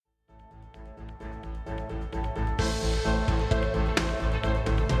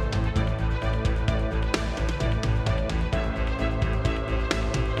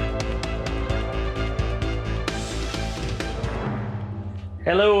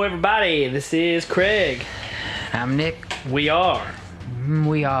Hello, everybody. This is Craig. I'm Nick. We are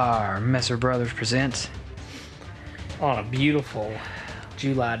We are Messer Brothers presents on a beautiful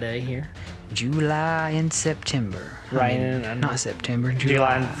July day here. July and September. Raining and not September, July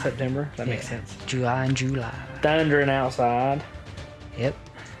July. and September. That makes sense. July and July. Thundering outside, Yep.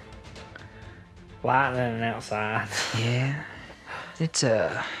 lightning outside. Yeah. It's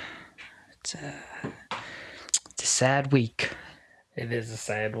a sad week. It is a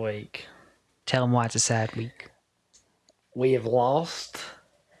sad week. Tell them why it's a sad week. We have lost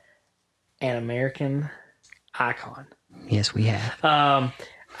an American icon. Yes, we have.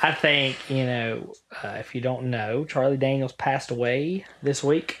 I think, if you don't know, Charlie Daniels passed away this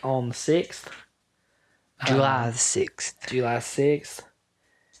week on the 6th. July the 6th. July 6th,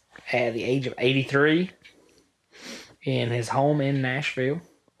 at the age of 83, in his home in Nashville,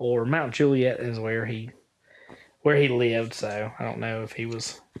 or Mount Juliet is where he lived. So I don't know if he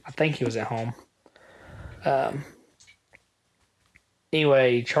was. I think he was at home.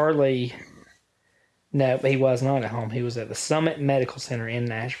 Anyway, Charlie. No, he was not at home. He was at the Summit Medical Center in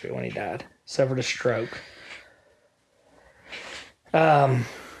Nashville when he died. Suffered a stroke. I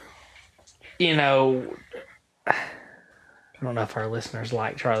don't know if our listeners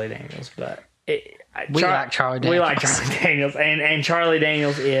like Charlie Daniels, but We like Charlie Daniels. We like Charlie Daniels, and Charlie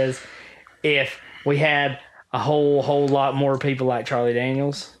Daniels is, if we had a whole lot more people like Charlie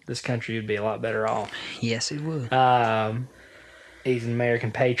Daniels, this country would be a lot better off. Yes, it would. He's an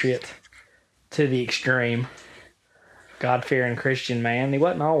American patriot to the extreme, God-fearing Christian man. He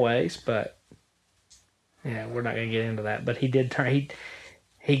wasn't always, but we're not going to get into that. But he did turn.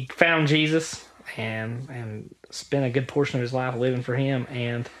 He found Jesus and spent a good portion of his life living for him.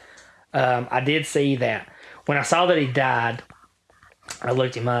 And I did see that when I saw that he died, I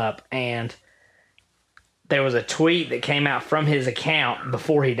looked him up, and there was a tweet that came out from his account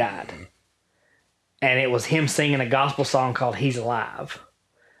before he died, and it was him singing a gospel song called "He's Alive,"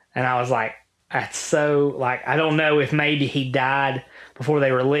 and I was like, "That's so like." I don't know if maybe he died before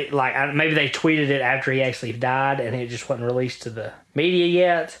they released. Maybe they tweeted it after he actually died, and it just wasn't released to the media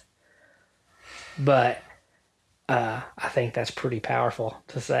yet. But I think that's pretty powerful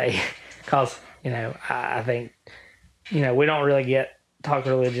to say, because I think we don't really talk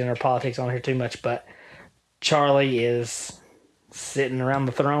religion or politics on here too much, but Charlie is sitting around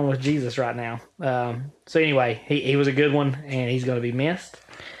the throne with Jesus right now. So anyway, he was a good one, and he's going to be missed.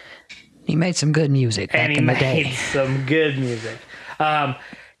 He made some good music back in the day. And he made some good music.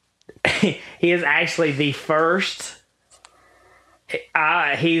 He is actually the first.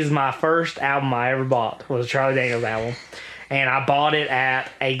 He's my first album I ever bought, was a Charlie Daniels album, and I bought it at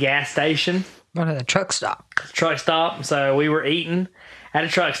a gas station. One of the truck stop. So we were eating at a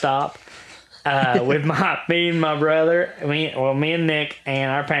truck stop with me and my brother, me and Nick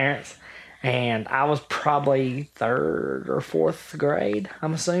and our parents, and I was probably 3rd or 4th grade,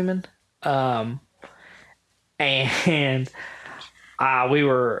 I'm assuming. And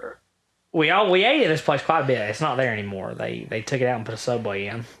we ate at this place quite a bit. It's not there anymore. They took it out and put a Subway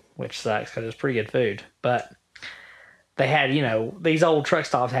in, which sucks because it's pretty good food. But they had, these old truck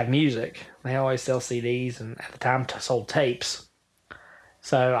stops have music. They always sell CDs, and at the time sold tapes.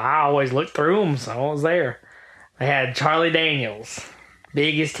 So I always looked through them, so I was there. They had Charlie Daniels,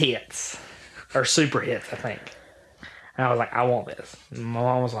 biggest hits, or super hits, I think. And I was like, I want this. And my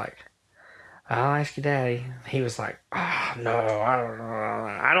mom was like, I'll ask your daddy. He was like, oh, no, I don't know.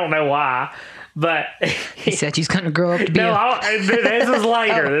 I don't know why, but He said he's going to grow up to be this is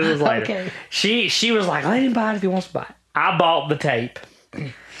later. This is later. Okay. She was like, let him buy it if he wants to buy it. I bought the tape.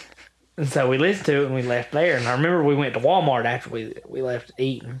 And so we listened to it, and we left there. And I remember we went to Walmart after we left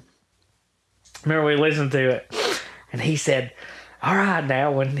eating. I remember we listened to it, and he said, all right,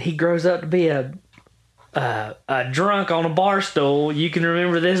 now when he grows up to be a drunk on a bar stool, you can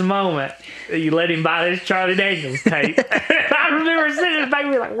remember this moment. You let him buy this Charlie Daniels tape. I remember sitting back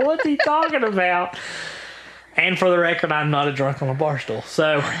and being like, what's he talking about? And for the record, I'm not a drunk on a bar stool.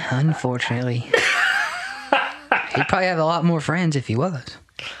 So Unfortunately. He'd probably have a lot more friends if he was.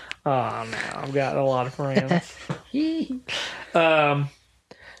 Oh, no, I've got a lot of friends.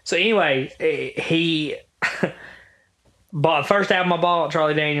 So anyway, he bought the first album I bought,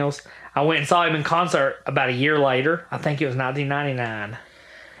 Charlie Daniels. I went and saw him in concert about a year later. I think it was 1999.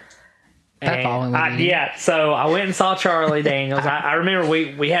 So I went and saw Charlie Daniels. I remember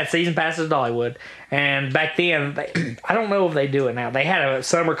we had season passes to Dollywood, and back then, I don't know if they do it now. They had a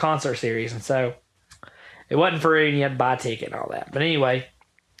summer concert series, and so it wasn't free, and you had to buy a ticket and all that. But anyway,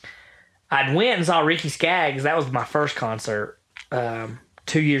 I went and saw Ricky Skaggs. That was my first concert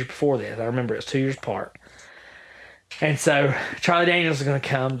 2 years before this. I remember it was 2 years apart. And so Charlie Daniels was going to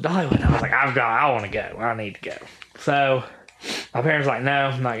come to Dollywood. I was like, I want to go. I need to go. So my parents were like, no,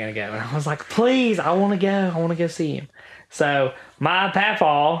 I'm not going to go. And I was like, please, I want to go. I want to go see him. So my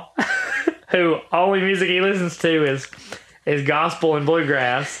papaw, who only music he listens to is gospel and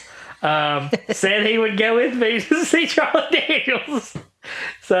bluegrass, said he would go with me to see Charlie Daniels.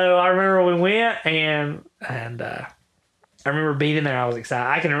 So I remember we went and I remember being there. I was excited.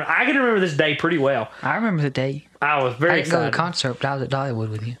 I can remember this day pretty well. I remember the day. I was I very didn't go to excited. the concert, but I was at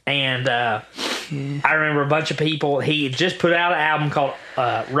Dollywood with you. And I remember a bunch of people. He had just put out an album called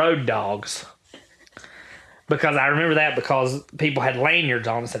Road Dogs. Because I remember that because people had lanyards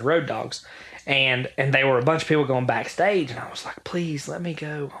on that said Road Dogs. And they were a bunch of people going backstage. And I was like, please, let me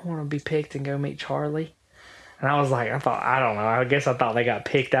go. I want to be picked and go meet Charlie. And I was like, I don't know. I guess I thought they got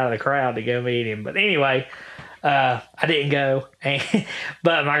picked out of the crowd to go meet him. But anyway, I didn't go.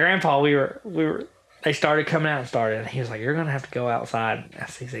 But my grandpa, they started coming out and started. And he was like, you're going to have to go outside.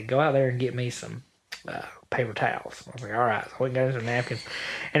 He said, go out there and get me some paper towels. I was like, all right. So we can go some napkins.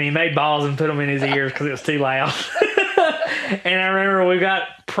 And he made balls and put them in his ears because it was too loud. And I remember we got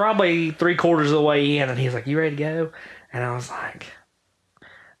probably 3/4 of the way in. And he was like, you ready to go? And I was like,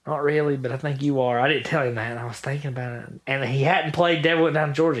 not really, but I think you are. I didn't tell him that, and I was thinking about it. And he hadn't played Devil Went Down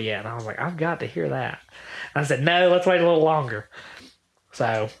to Georgia yet, and I was like, I've got to hear that. And I said, no, let's wait a little longer.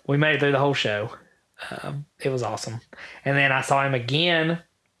 So we made it through the whole show. It was awesome. And then I saw him again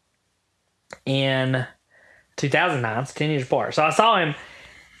in 2009. It's 10 years apart. So I saw him.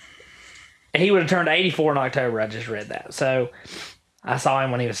 He would have turned 84 in October. I just read that. So I saw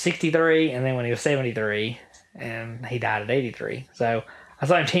him when he was 63, and then when he was 73, and he died at 83. So I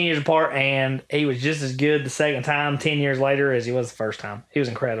saw him 10 years apart, and he was just as good the second time, 10 years later, as he was the first time. He was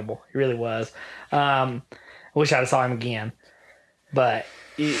incredible. He really was. I wish I'd saw him again. But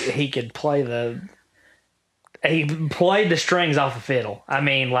he could play he played the strings off a fiddle. I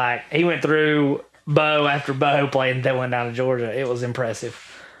mean, like, he went through bow after bow playing That Went Down to Georgia. It was impressive.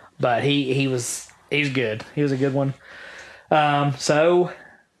 But he was good. He was a good one. So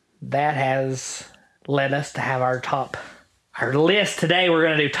that has led us to have our list today. We're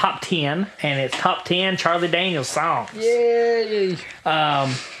going to do top 10, and it's top 10 Charlie Daniels songs. Yay!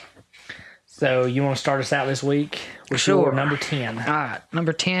 So you want to start us out this week with Sure. your number 10? All right,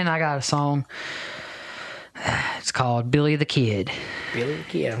 number 10, I got a song. It's called Billy the Kid. Billy the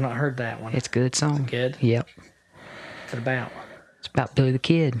Kid. I've not heard that one. It's a good song. Good. Yep. What's it about? It's about Billy the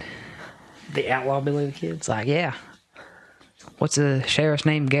Kid. The outlaw Billy the Kid? It's like, yeah. What's the sheriff's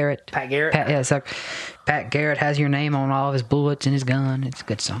name? Garrett? Pat Garrett? Yeah, it's like Pat Garrett has your name on all of his bullets and his gun. It's a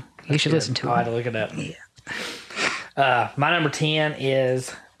good song. You should listen to I'll have it. to look it up. Yeah. My number 10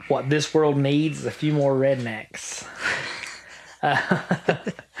 is What This World Needs is a Few More Rednecks.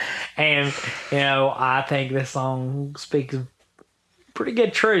 And, I think this song speaks pretty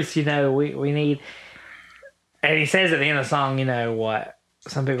good truth. We need, and he says at the end of the song, what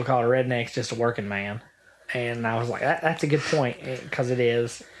some people call a redneck's just a working man. And I was like, that's a good point, because it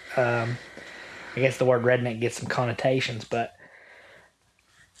is. I guess the word redneck gets some connotations, but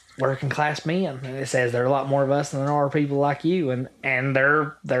working class men. And it says there are a lot more of us than there are people like you, and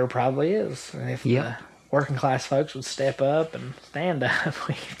there probably is. And if Yep. the working class folks would step up and stand up,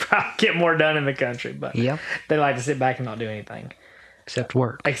 we could probably get more done in the country. But Yep. they like to sit back and not do anything Except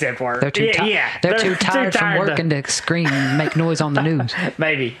work. except work. They're too, they're too tired from working to scream and make noise on the news.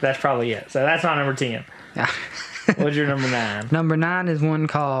 Maybe that's probably it. So that's my number 10. What's your number 9? Number 9 is one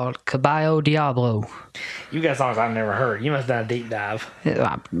called Caballo Diablo. You got songs I've never heard. You must have done a deep dive.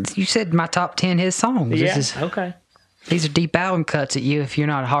 You said my top 10 his songs. Yeah. This is, Okay. these are deep album cuts at you if you're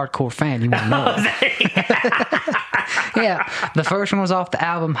not a hardcore fan. You won't know. Yeah, the first one was off the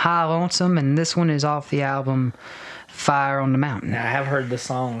album High Lonesome, and this one is off the album Fire on the Mountain. Now, I have heard the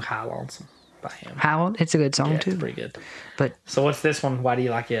song High Lonesome by him. It's a good song Yeah, too. it's pretty good. But So what's this one? Why do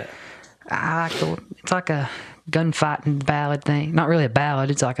you like it? I like it's like a gunfighting ballad thing. Not really a ballad.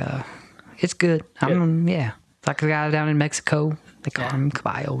 It's good. Yeah. It's like the guy down in Mexico. They call him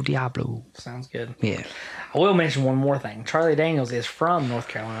Caballo Diablo. Sounds good. Yeah. I will mention one more thing. Charlie Daniels is from North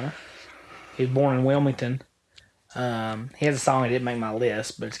Carolina. He was born in Wilmington. He has a song that didn't make my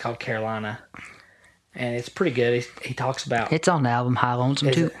list, but it's called Carolina. And it's pretty good. He talks about... It's on the album High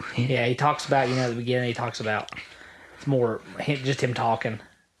Lonesome too. Yeah, he talks about, at the beginning, he talks about... It's more just him talking.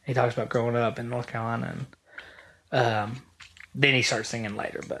 He talks about growing up in North Carolina. And then he starts singing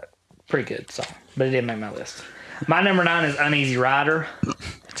later, but pretty good song. But it didn't make my list. My number 9 is Uneasy Rider.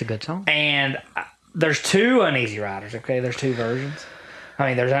 It's a good song. And there's 2 Uneasy Riders, okay? There's 2 versions. I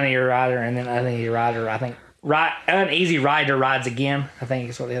mean, there's Uneasy Rider and then Uneasy Rider, I think. Uneasy Rider Rides Again, I think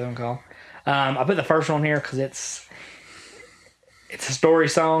is what the other one called. I put the first one here because it's a story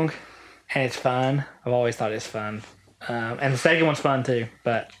song and it's fun. I've always thought it's fun. And the second one's fun too,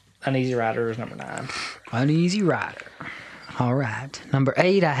 but Uneasy Rider is number 9. Uneasy Rider. All right. Number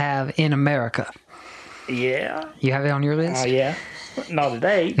 8, I have In America. Yeah. You have it on your list? Oh, yeah. Not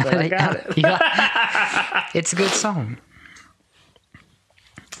today, but I got it. It's a good song.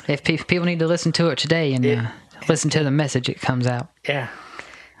 If people need to listen to it today and listen to the message it comes out. Yeah.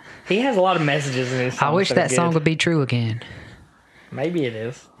 He has a lot of messages in his songs. I wish that song would be true again. Maybe it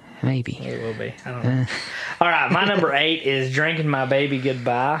is. Maybe. It will be. I don't know. All right, my number 8 is Drinking My Baby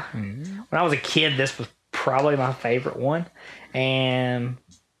Goodbye. When I was a kid, this was probably my favorite one. And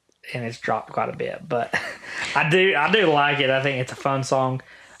it's dropped quite a bit. But I do like it. I think it's a fun song.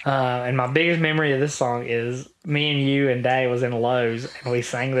 And my biggest memory of this song is me and you and Day was in Lowe's, and we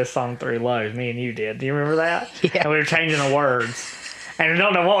sang this song through Lowe's. Me and you did. Do you remember that? Yeah. And we were changing the words. And I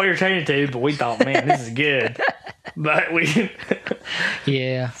don't know what we were changing to, but we thought, man, this is good. But we...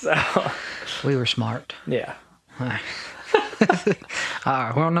 Yeah. So... We were smart. Yeah. All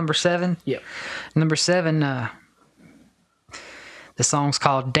right, we're on number 7. Yep. Number 7, the song's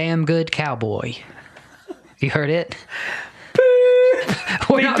called Damn Good Cowboy. You heard it?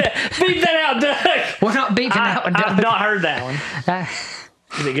 Beep that out, Doug. We're not beeping that one, Doug. I've not heard that one.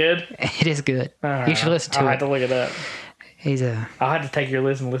 Is it good? It is good. You should listen to I'll it. have to look it up. I'll have to take your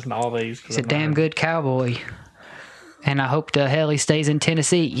list and listen to all these. He's a damn good cowboy. And I hope to hell he stays in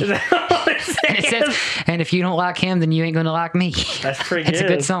Tennessee. And if you don't like him, then you ain't going to like me. That's pretty good. It's a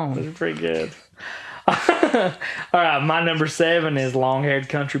good song. That's pretty good. All right, my number 7 is Long-Haired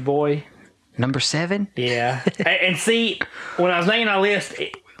Country Boy. Number 7? Yeah. And see, when I was making my list,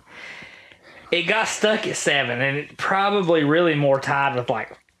 it got stuck at 7, and it probably really more tied with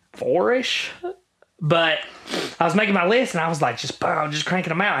like 4-ish. But I was making my list, and I was like, just cranking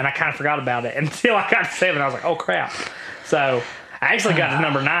them out, and I kind of forgot about it until I got to 7. I was like, oh crap! So I actually got to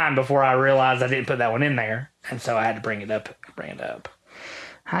number 9 before I realized I didn't put that one in there, and so I had to bring it up.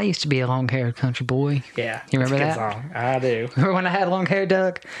 I used to be a long-haired country boy. Yeah, you remember that song? I do. Remember when I had long hair,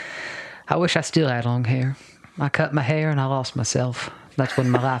 Doug? I wish I still had long hair. I cut my hair and I lost myself. That's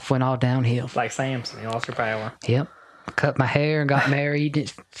when my life went all downhill. Like Samson, you lost your power. Yep. Cut my hair and got married.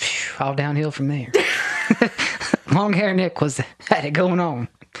 It's all downhill from there. Long hair Nick had it going on.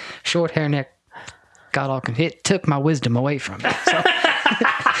 Short hair Nick got all it took my wisdom away from me. So.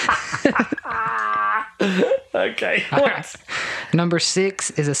 Okay. Right. Number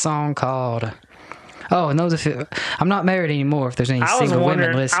 6 is a song called. Oh, and those I'm not married anymore. If there's any single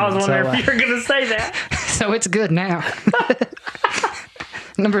women listening, I was wondering if you were going to say that. So it's good now.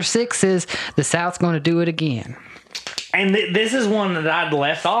 Number 6 is The South's Gonna Do It Again. And this is one that I'd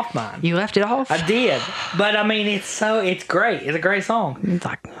left off mine. You left it off? I did. But I mean, it's great. It's a great song. It's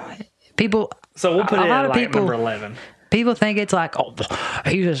like people. So we'll put it at like number 11. People think it's like, oh,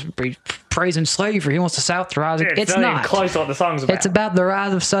 he's just praising slavery. He wants the South to rise. It's not even close to what the song's about. It's about the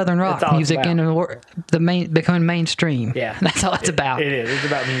rise of Southern rock music and becoming mainstream. Yeah. That's all it's about. It is. It's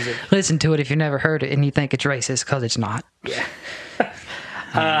about music. Listen to it if you never heard it and you think it's racist, because it's not. Yeah.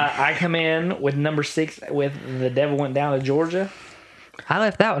 I come in with number 6 with The Devil Went Down to Georgia. I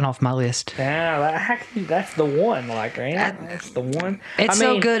left that one off my list. Yeah, that's the one, like, right? That's the one. It's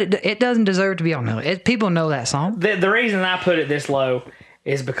so good. It doesn't deserve to be on there. People know that song. The reason I put it this low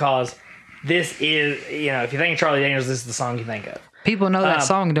is because this is, if you think of Charlie Daniels, this is the song you think of. People know that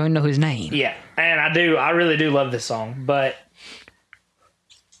song and don't know his name. Yeah, and I really do love this song, but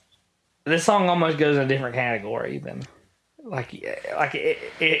this song almost goes in a different category than,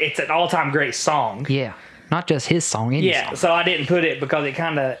 it's an all-time great song. Yeah. Not just his song. Song. So I didn't put it because it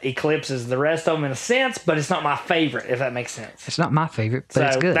kind of eclipses the rest of them in a sense, but it's not my favorite, if that makes sense. It's not my favorite, but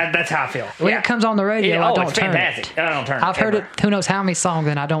it's good. That's how I feel. When it comes on the radio, I don't turn fantastic. it. I don't turn it. I've heard it who knows how many songs,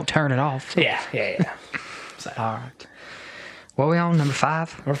 and I don't turn it off. Yeah. So. All right. What are we on? Number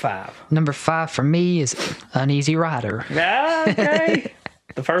 5? Number 5. Number 5 for me is Uneasy Rider. Okay.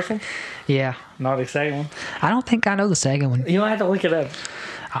 The first one? Yeah. Not the second one? I don't think I know the second one. You don't have to look it up.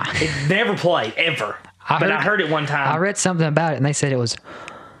 It never played, ever. I heard it one time. I read something about it, and they said it was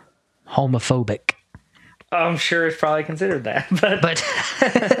homophobic. I'm sure it's probably considered that, but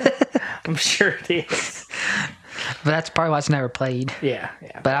I'm sure it is. But that's probably why it's never played. Yeah.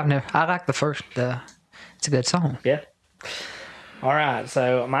 But I like the first. It's a good song. Yeah. All right,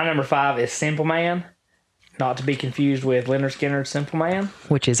 so my number 5 is Simple Man, not to be confused with Leonard Skinner's Simple Man,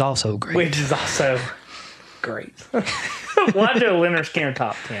 which is also great. Well, I do a Leonard Skinner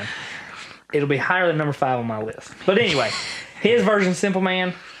top 10. It'll be higher than number 5 on my list. But anyway, his version, Simple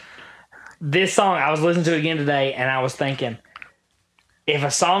Man, this song, I was listening to it again today, and I was thinking, if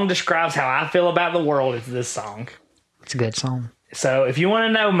a song describes how I feel about the world, it's this song. It's a good song. So if you want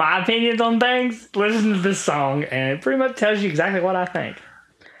to know my opinions on things, listen to this song, and it pretty much tells you exactly what I think.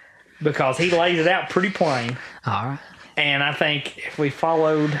 Because he lays it out pretty plain. All right. And I think if we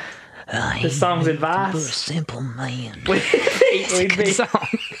followed this song's You're a advice, simple man.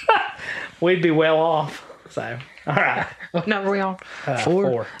 we'd be well off. So, all right. What number are we on? 4?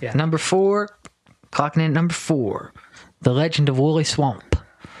 4, yeah. Number 4. Clocking in at number 4. The Legend of Woolly Swamp.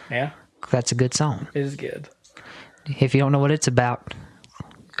 Yeah, That's a good song. it is good. If you don't know what it's about,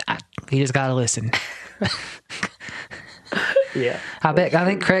 you just gotta listen. Yeah. I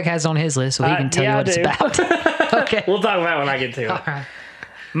think Craig has it on his list, so he can tell you I what it's do. about. Okay. We'll talk about it when I get to it. All right.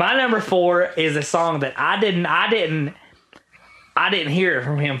 My number 4 is a song that I didn't hear it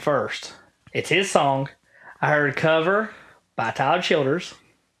from him first. It's his song. I heard a cover by Tyler Childers,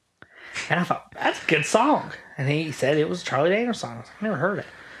 and I thought that's a good song. And he said it was a Charlie Daniels song. I was like, I never heard it.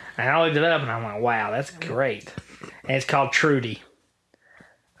 And I looked it up, and I'm like, wow, that's great. And it's called Trudy.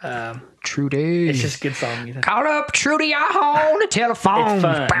 Trudy. It's just a good song. You know? Call up Trudy on the telephone. It's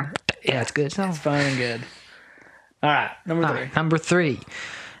fun. Yeah, it's a good song. It's fun and good. All right, number 3. All right, number 3.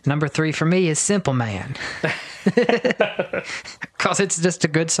 Number 3 for me is Simple Man. Because it's just a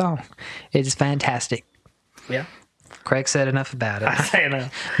good song. It's fantastic. Yeah, Craig said enough about it. I say no.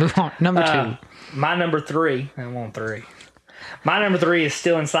 Move on. Number 2. My number 3. I'm on 3. My number 3 is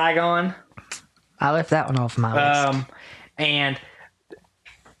Still in Saigon. I left that one off my list. And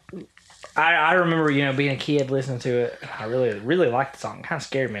I remember, being a kid listening to it. I really, really liked the song. It kind of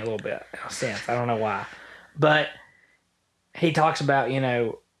scared me a little bit in a sense. I don't know why. But he talks about, he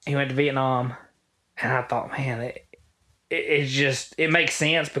went to Vietnam. And I thought, man, it makes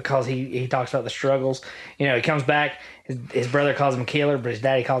sense because he talks about the struggles. He comes back. His brother calls him a killer, but his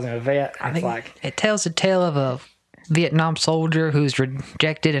daddy calls him a vet. I think it tells the tale of a Vietnam soldier who's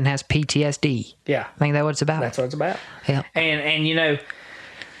rejected and has PTSD. Yeah. I think that's what it's about. That's what it's about. Yeah. And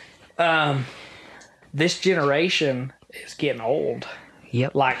this generation is getting old.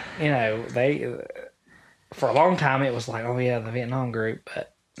 Yep. Like, they for a long time it was like, oh yeah, the Vietnam group,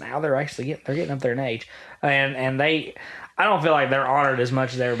 but now they're actually getting up there in age. And I don't feel like they're honored as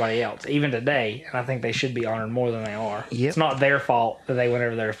much as everybody else, even today, and I think they should be honored more than they are. Yep. It's not their fault that they went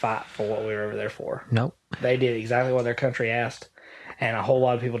over there to fight for what we were over there for. Nope. They did exactly what their country asked, and a whole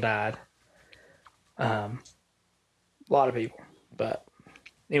lot of people died. A lot of people. But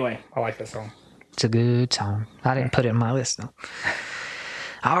anyway, I like that song. It's a good song. I didn't put it on my list, though.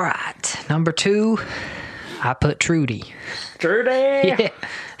 All right. Number 2, I put Trudy. Trudy! Yeah.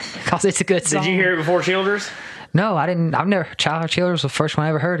 Because it's a good song. Did you hear it before Childers? No, I didn't. I've never. Tyler Childers was the first one I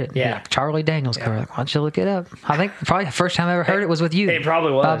ever heard it. Yeah. Charlie Daniels cover. Why don't you look it up? I think probably the first time I ever heard it was with you. It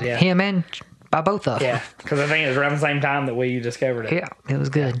probably was, by yeah. him and by both of them. Yeah, because I think it was around the same time that you discovered it. Yeah, it was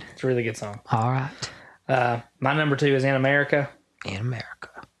good. It's a really good song. All right. My number 2 is In America. In America.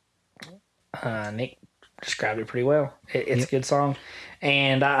 Nick described it pretty well. It's a good song.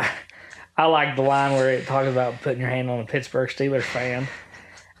 And I like the line where it talks about putting your hand on a Pittsburgh Steelers fan.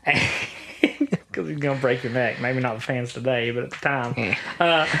 Because he's going to break your neck. Maybe not the fans today, but at the time.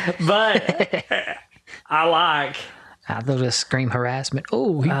 But I like... They'll just scream harassment.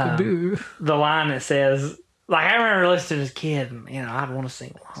 Oh, he could do. The line that says... Like, I remember listening to this kid, and, I'd want to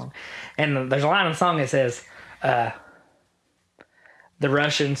sing along. And there's a line in the song that says, the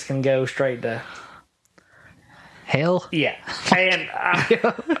Russians can go straight to... Hell? Yeah. And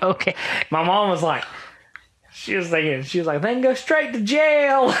Okay. my mom was like, they can go straight to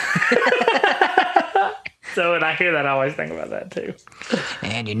jail. So when I hear that, I always think about that too.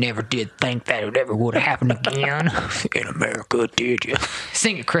 And you never did think that it ever would happen again in America, did you?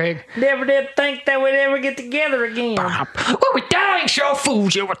 Sing it, Craig. Never did think that we'd ever get together again. Well, we dying show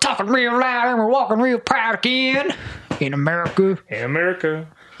fools. Yeah, we're talking real loud and we're walking real proud again in America. In America.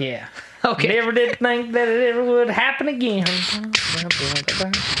 Yeah. Okay. Never did think that it ever would happen again.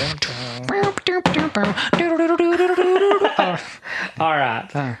 All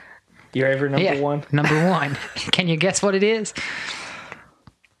right. Your ever number 1? Number 1. Can you guess what it is?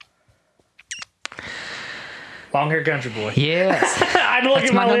 Long Hair Country Boy. Yes. I'd look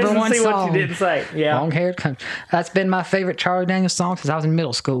at my list and see song. what you didn't say. Yeah. Long Haired Country. That's been my favorite Charlie Daniels song since I was in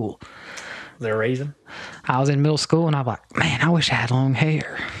middle school. Is there a reason? I was in middle school and I was like, man, I wish I had long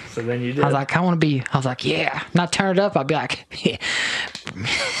hair. So then you did. I was like, yeah. And I turn it up, I'd be like, yeah.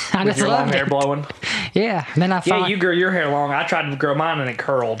 I With just your long loved hair it. blowing. Yeah. And then I Yeah, thought, you grew your hair long. I tried to grow mine and it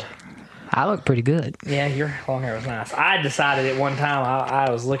curled. I look pretty good. Yeah, your long hair was nice. I decided at one time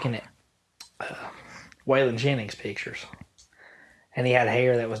I was looking at Waylon Jennings pictures. and he had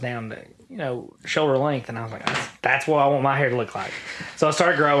hair that was down to shoulder length, and I was like, that's what I want my hair to look like. So I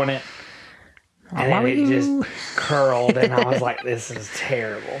started growing it, and then it just curled, and I was like, this is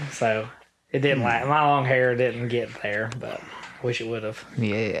terrible. So it didn't last. My long hair didn't get there, but I wish it would have.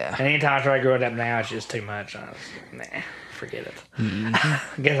 Yeah. And anytime I try to grow it up now, it's just too much. Forget it. I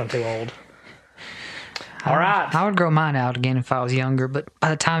guess I'm too old. All right. I would grow mine out again if I was younger, but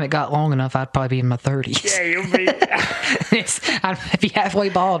by the time it got long enough, I'd probably be in my 30s. Yeah, you'll be. I'd be halfway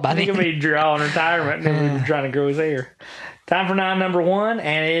bald by then. He'll be drawing retirement and he'll be trying to grow his hair. Time for number 1,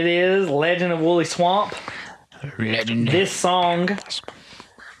 and it is Legend of Woolly Swamp. Legend. This song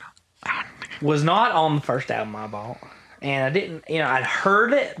was not on the first album I bought. And I didn't, I'd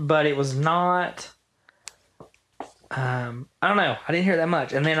heard it, but it was not, I don't know. I didn't hear that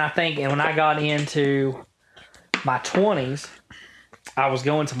much. And then when I got into my 20s, I was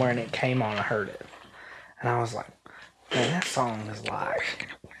going somewhere and it came on. I heard it. And I was like, man, that song is like...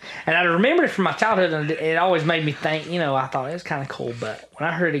 And I remembered it from my childhood, and it always made me think, I thought it was kind of cool. But when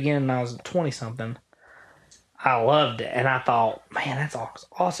I heard it again when I was 20-something, I loved it. And I thought, man, that's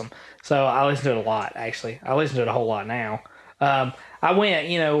awesome. So I listened to it a lot, actually. I listen to it a whole lot now. I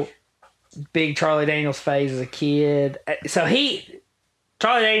went, big Charlie Daniels phase as a kid. So Charlie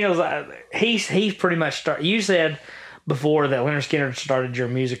Daniels, he's pretty much started. You said before that Leonard Skinner started your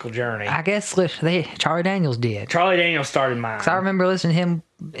musical journey. I guess Charlie Daniels did. Charlie Daniels started mine. Because I remember listening to him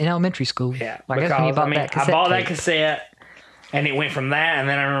in elementary school. Yeah. I guess when you bought that cassette. I bought that cassette, and it went from that, and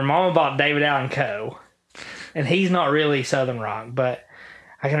then I remember Mama bought David Allen Coe. And he's not really Southern rock, but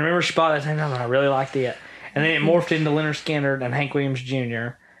I can remember she bought it at the same time, and I really liked it. And then it morphed into Leonard Skinner and Hank Williams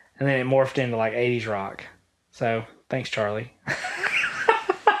Jr., and then it morphed into like 80s rock. So, thanks, Charlie.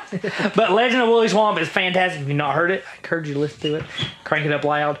 But Legend of Woolly Swamp is fantastic. If you've not heard it, I encourage you to listen to it. Crank it up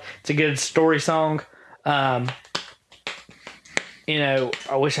loud. It's a good story song. I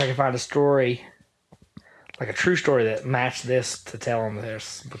wish I could find a story, like a true story that matched this to tell them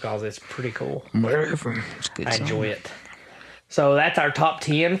this, because it's pretty cool. Wherever. It's a good I song. enjoy it. So that's our top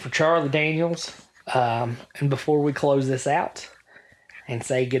 10 for Charlie Daniels. And before we close this out and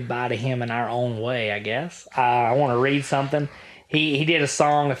say goodbye to him in our own way, I guess, I want to read something. He did a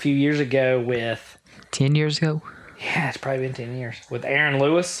song a few years ago with... 10 years ago? Yeah, it's probably been 10 years. With Aaron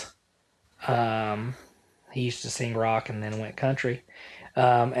Lewis. He used to sing rock and then went country.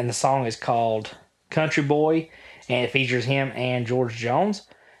 And the song is called Country Boy, and it features him and George Jones.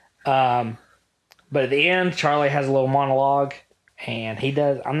 But at the end, Charlie has a little monologue, and he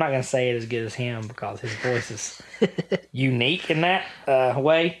does... I'm not going to say it as good as him because his voice is unique in that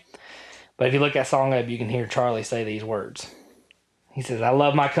way. But if you look that song up, you can hear Charlie say these words. He says, I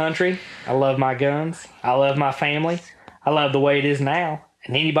love my country. I love my guns. I love my family. I love the way it is now.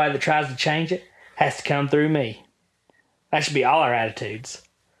 And anybody that tries to change it has to come through me. That should be all our attitudes.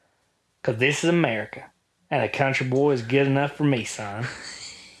 Because this is America. And a country boy is good enough for me, son.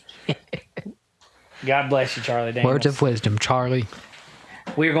 God bless you, Charlie Daniels. Words of wisdom, Charlie.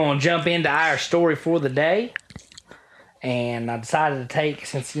 We're going to jump into our story for the day. And I decided to take,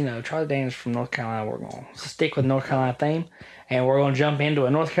 since, Charlie Daniels from North Carolina, we're going to stick with North Carolina theme. And we're going to jump into a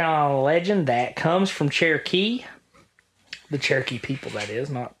North Carolina legend that comes from Cherokee. The Cherokee people, that is,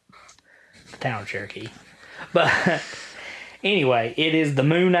 not the town of Cherokee. But anyway, it is the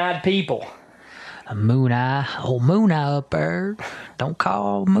Moon-Eyed People. A Moon Eye. Oh, Moon Eye up there. Don't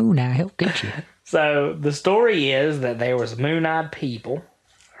call Moon Eye. He'll get you. So the story is that there was Moon-Eyed People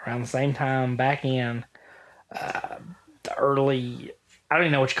around the same time back in the early... I don't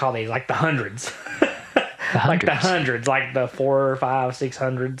even know what you call these, like the hundreds. Like the hundreds, like the 400,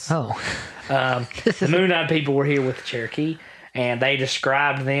 500, 600s. Oh. The Moon-Eyed People were here with the Cherokee, and they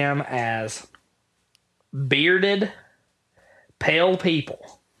described them as bearded, pale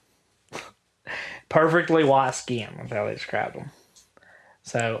people. Perfectly white skin, that's how they described them.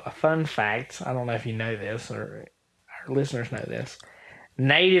 So, a fun fact, I don't know if you know this, or our listeners know this.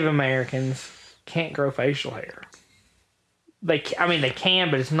 Native Americans can't grow facial hair. They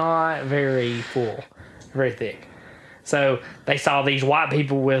can, but it's not very full. Very thick. So they saw these white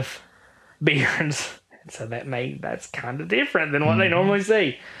people with beards. So that's kind of different than what they normally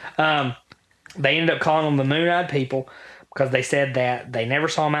see. They ended up calling them the Moon-Eyed People because they said that they never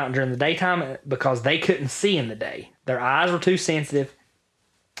saw them out during the daytime because they couldn't see in the day. Their eyes were too sensitive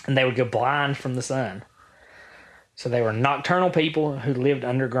and they would go blind from the sun. So they were nocturnal people who lived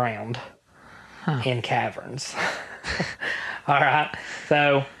underground in caverns. All right.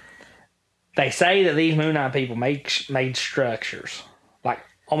 So... they say that these Moon-Eyed People made structures,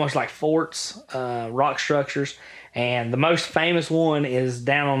 almost like forts, rock structures. And the most famous one is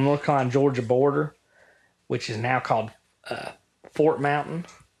down on the North Carolina-Georgia border, which is now called Fort Mountain,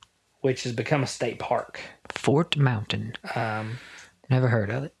 which has become a state park. Fort Mountain. Never heard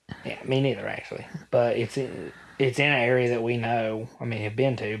of it. Yeah, me neither, actually. But it's in an area that we know. I mean, have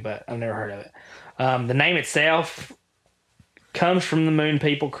been to, but I've never heard of it. The name itself comes from the Moon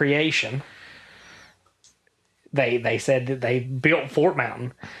People creation. They said that they built Fort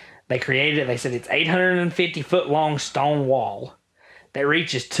Mountain. They created it. They said it's 850-foot long stone wall that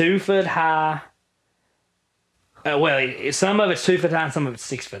reaches 2 foot high. Some of it's 2 foot high and some of it's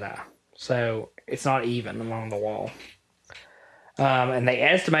 6 foot high. So it's not even along the wall. And they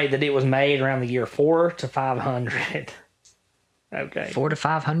estimate that it was made around the year 4 to 500. Okay. 4 to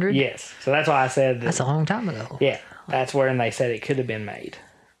 500? Yes. So that's why I said that. That's a long time ago. Yeah. That's where they said it could have been made.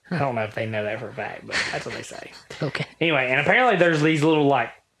 I don't know if they know that for a fact, but that's what they say. Okay. Anyway, and apparently there's these little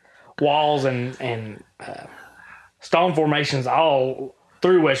like walls and stone formations all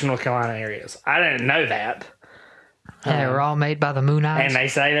through Western North Carolina areas. I didn't know that. They were all made by the Moon Eyes? And they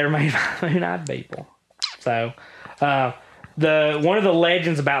say they're made by Moon-Eyed people. So, one of the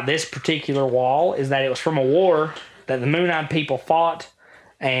legends about this particular wall is that it was from a war that the Moon-Eyed people fought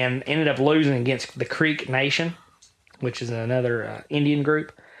and ended up losing against the Creek Nation, which is another Indian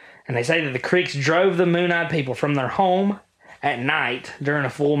group. And they say that the Creeks drove the Moon-Eyed people from their home at night during a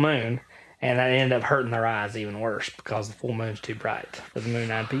full moon, and that ended up hurting their eyes even worse because the full moon's too bright for the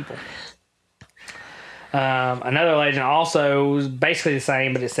Moon-Eyed people. Another legend also is basically the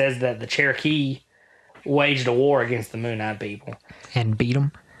same, but it says that the Cherokee waged a war against the Moon-Eyed people. And beat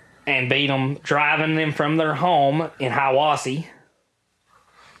them? And beat them, driving them from their home in Hiwassee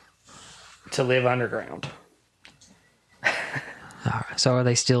to live underground. All right. So are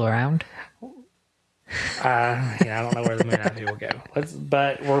they still around? I don't know where the Moon-Eyed people go.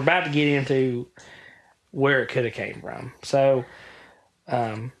 But we're about to get into where it could have came from. So,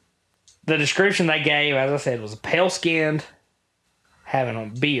 the description they gave, as I said, was pale-skinned,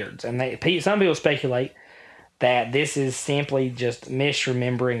 having beards. And some people speculate that this is simply just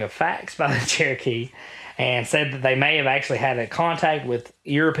misremembering of facts by the Cherokee, and said that they may have actually had a contact with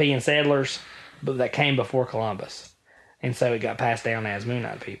European settlers but that came before Columbus. And so it got passed down as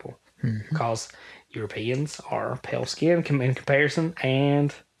Moon-Eyed people. Because Europeans are pale-skinned in comparison,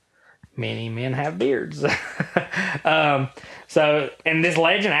 and many men have beards. And this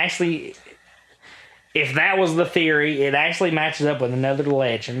legend actually, if that was the theory, it actually matches up with another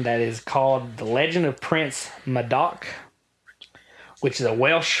legend that is called the Legend of Prince Madoc, which is a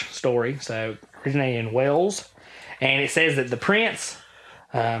Welsh story, so originated in Wales. And it says that the prince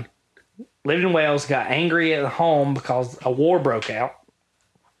lived in Wales, got angry at home because a war broke out.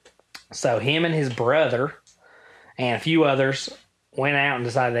 So him and his brother and a few others went out and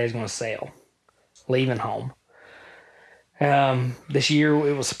decided they was going to sail, leaving home. This year,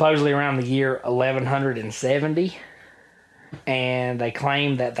 it was supposedly around the year 1170, and they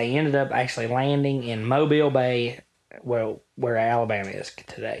claimed that they ended up actually landing in Mobile Bay, where Alabama is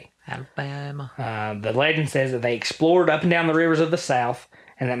today. Alabama. The legend says that they explored up and down the rivers of the South,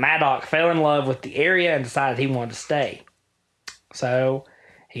 and that Madoc fell in love with the area and decided he wanted to stay. So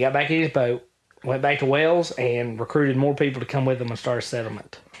he got back in his boat, went back to Wales, and recruited more people to come with him and start a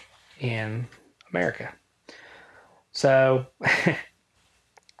settlement in America. So,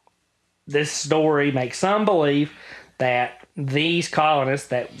 this story makes some believe that these colonists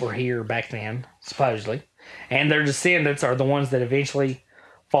that were here back then, supposedly, and their descendants are the ones that eventually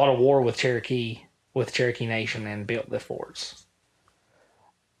fought a war with Cherokee Nation and built the forts.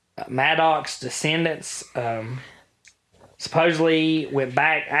 Madoc's descendants supposedly went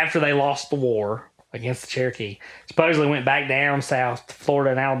back after they lost the war against the Cherokee. Supposedly went back down south to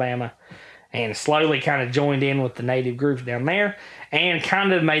Florida and Alabama, and slowly kind of joined in with the native groups down there, and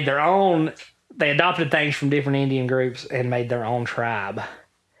kind of made their own. They adopted things from different Indian groups and made their own tribe,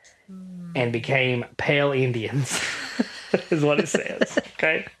 and became Pale Indians, is what it says.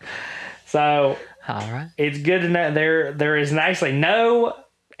 Okay, so all right, it's good to know there is actually no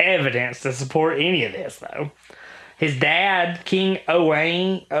evidence to support any of this, though. His dad, King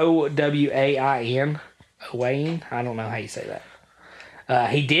Owain, Owain, Owain, I don't know how you say that.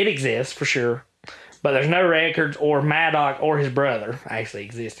 He did exist, for sure, but there's no records or Madoc or his brother actually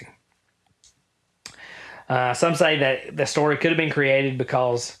existing. Some say that the story could have been created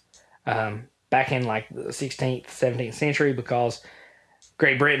because back in like the 16th, 17th century, because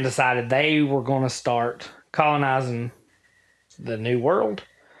Great Britain decided they were going to start colonizing the New World.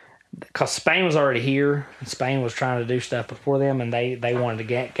 Because Spain was already here, and Spain was trying to do stuff before them, and they wanted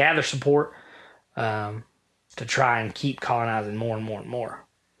to gather support to try and keep colonizing more and more and more.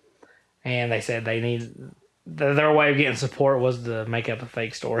 And they said they needed their way of getting support was to make up a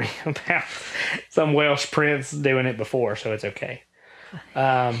fake story about some Welsh prince doing it before, so it's okay.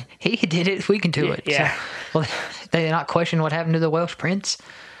 He did it. We can do it. Yeah. So, well, they not question what happened to the Welsh prince.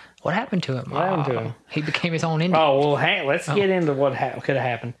 What happened to him? What happened to him? He became his own Indian. Oh, well, hey, let's get into what could have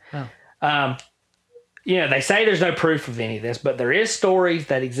happened. Oh. They say there's no proof of any of this, but there is stories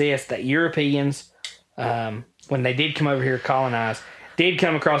that exist that Europeans, when they did come over here to colonize, did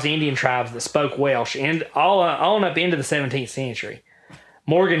come across Indian tribes that spoke Welsh, and all up into the 17th century.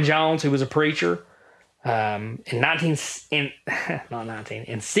 Morgan Jones, who was a preacher, in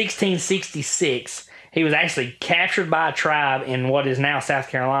 1666, he was actually captured by a tribe in what is now South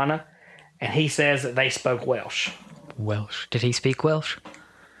Carolina, and he says that they spoke Welsh. Welsh. Did he speak Welsh?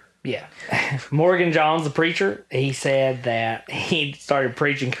 Yeah. Morgan Jones, the preacher, he said that he started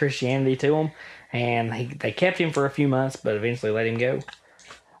preaching Christianity to them, and they kept him for a few months, but eventually let him go.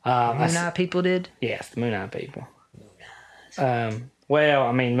 Mooneye people did? Yes, the Moon-Eyed people.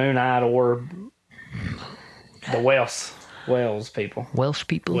 Moon-Eyed or the Wales people. Welsh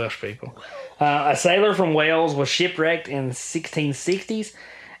people? Welsh people. A sailor from Wales was shipwrecked in the 1660s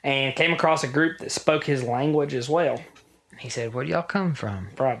and came across a group that spoke his language as well. He said, where do y'all come from?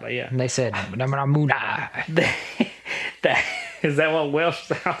 Probably, yeah. And they said, Mooneye. Is that what Welsh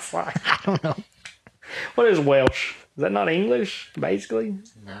sounds like? I don't know. What is Welsh? Is that not English, basically?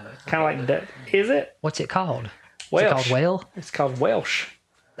 No. Kind of like that. Is it? What's it called? Welsh. Is it called Whale? It's called Welsh.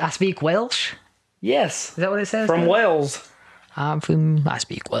 I speak Welsh? Yes. Is that what it says? From Wales. I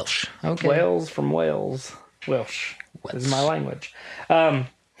speak Welsh. Okay. Wales from Wales. Welsh is my language. In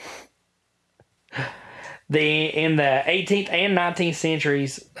the 18th and 19th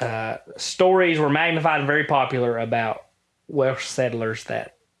centuries, stories were magnified and very popular about Welsh settlers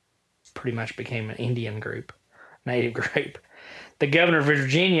that pretty much became an Indian group, native group. The governor of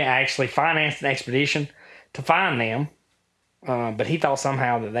Virginia actually financed an expedition to find them, but he thought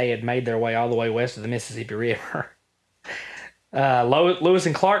somehow that they had made their way all the way west of the Mississippi River. Lewis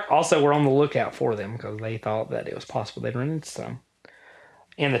and Clark also were on the lookout for them because they thought that it was possible they'd run into some.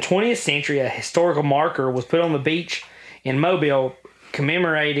 In the 20th century, a historical marker was put on the beach in Mobile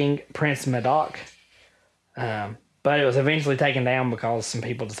commemorating Prince Madoc, but it was eventually taken down because some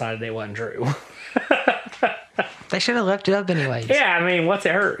people decided it wasn't true. They should have left it up anyways. Yeah, I mean, what's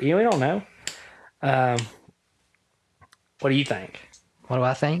it hurt? We don't know. What do you think? What do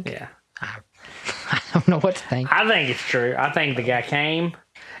I think? Yeah. I don't know what to think. I think it's true. I think the guy came.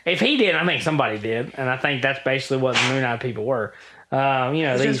 If he did, I think somebody did, and I think that's basically what the Moon-Eyed people were.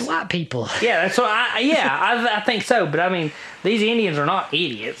 It's these just white people. Yeah, that's what I think so. But I mean, these Indians are not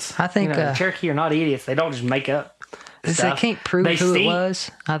idiots. I think the Cherokee are not idiots. They don't just make up Since stuff. they can't prove who it was,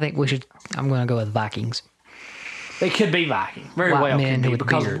 I think I'm going to go with Vikings. They could be Vikings. Very White well men could be, with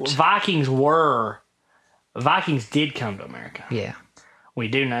because beards. Vikings did come to America. Yeah. We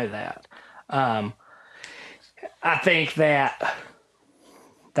do know that. I think that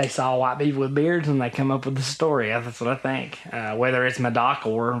they saw white people with beards and they come up with the story. That's what I think. Whether it's Madoc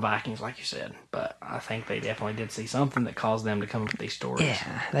or Vikings, like you said. But I think they definitely did see something that caused them to come up with these stories.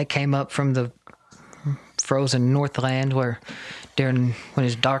 Yeah. They came up from the frozen Northland when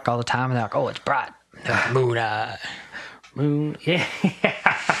it's dark all the time and they're like, oh, it's bright. Moon-Eye. Yeah.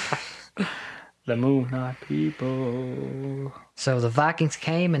 The Moon-Eye people. So the Vikings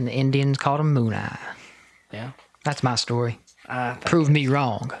came and the Indians called them Moon-Eye. Yeah. That's my story. I think Prove me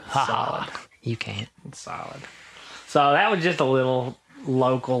wrong. solid. You can't. It's solid. So that was just a little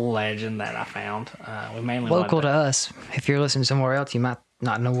local legend that I found. We mainly Local wanted to us. If you're listening somewhere else, you might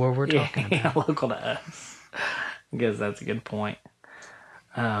not know what we're talking about. Yeah, local to us. I guess that's a good point.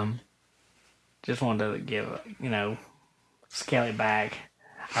 Just wanted to give scale it back.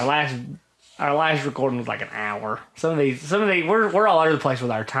 Our last recording was like an hour. Some of these we're all over the place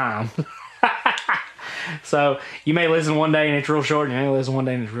with our time. So you may listen one day and it's real short, and you may listen one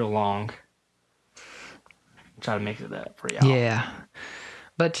day and it's real long. Try to mix it up for y'all. Yeah.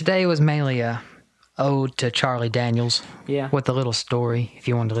 But today was mainly a ode to Charlie Daniels. Yeah. With a little story, if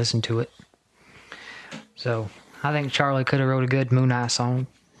you wanted to listen to it. So I think Charlie could have wrote a good Moon-Eye song.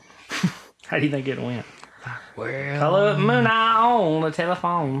 How do you think it went? Well, Hello, Moon-Eye on the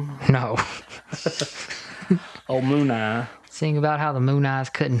telephone. no. Old Moon-Eye. Sing about how the Moon-Eyes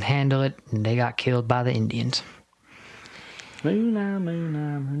couldn't handle it and they got killed by the Indians. Moon-Eye,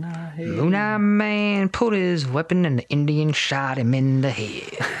 Moon-Eye, Moon-Eye. Hey. Moon-Eye man pulled his weapon and the Indian shot him in the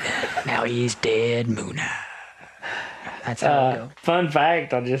head. Now he's dead, Moon-Eye. That's how it goes. Fun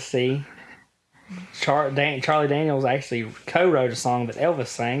fact, I just see. Charlie Daniels actually co-wrote a song that Elvis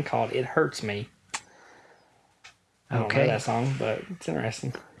sang called "It Hurts Me." I don't know that song, but it's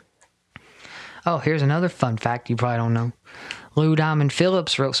interesting. Oh, here's another fun fact you probably don't know. Lou Diamond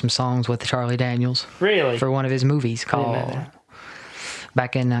Phillips wrote some songs with Charlie Daniels Really? for one of his movies I didn't know called that.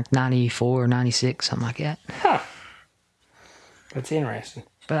 back in like 94 or 96, something like that. Huh. That's interesting.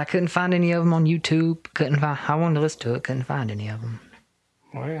 But I couldn't find any of them on YouTube. I wanted to listen to it, couldn't find any of them.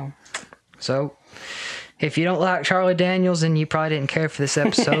 Well, So, if you don't like Charlie Daniels, then you probably didn't care for this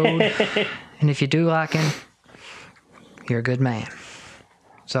episode. And if you do like him, you're a good man.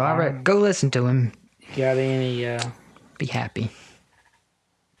 So, go listen to him. got any Be happy.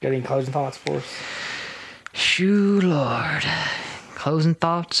 closing thoughts for us? Shoo, Lord. Closing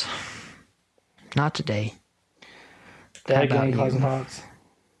thoughts? Not today. Dad, got about any you? closing thoughts?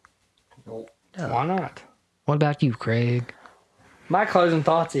 Nope. Why not? What about you, Craig? My closing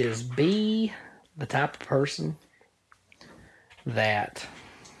thoughts is be the type of person that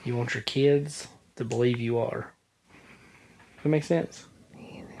you want your kids to believe you are. Does that make sense?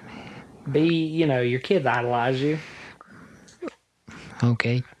 Be, your kids idolize you.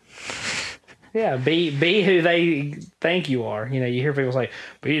 Okay. Yeah, be who they think you are. You hear people say,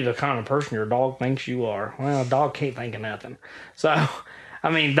 be the kind of person your dog thinks you are. Well, a dog can't think of nothing. So,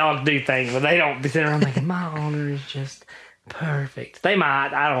 dogs do think, but they don't be sitting around thinking, my owner is just perfect. They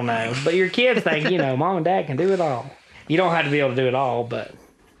might, I don't know. But your kids think, mom and dad can do it all. You don't have to be able to do it all, but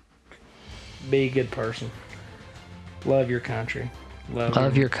be a good person. Love your country.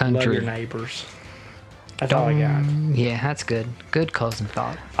 Love your country. Love your neighbors. That's all I got. Yeah, that's good. Good closing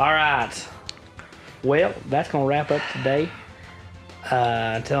thought. All right. Well, that's going to wrap up today.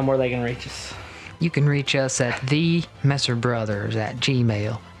 Tell them where they can reach us. You can reach us at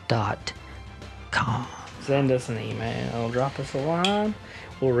themesserbrothers@gmail.com. Send us an email. Drop us a line.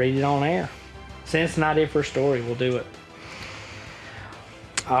 We'll read it on air. Send us an idea for a story. We'll do it.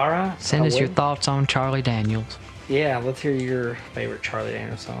 All right. Send us your thoughts on Charlie Daniels. Yeah, let's hear your favorite Charlie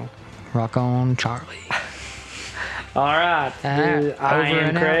Daniels song. Rock on, Charlie. All right. I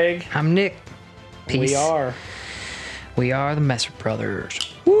am Craig. I'm Nick. Peace. We are the Messer Brothers.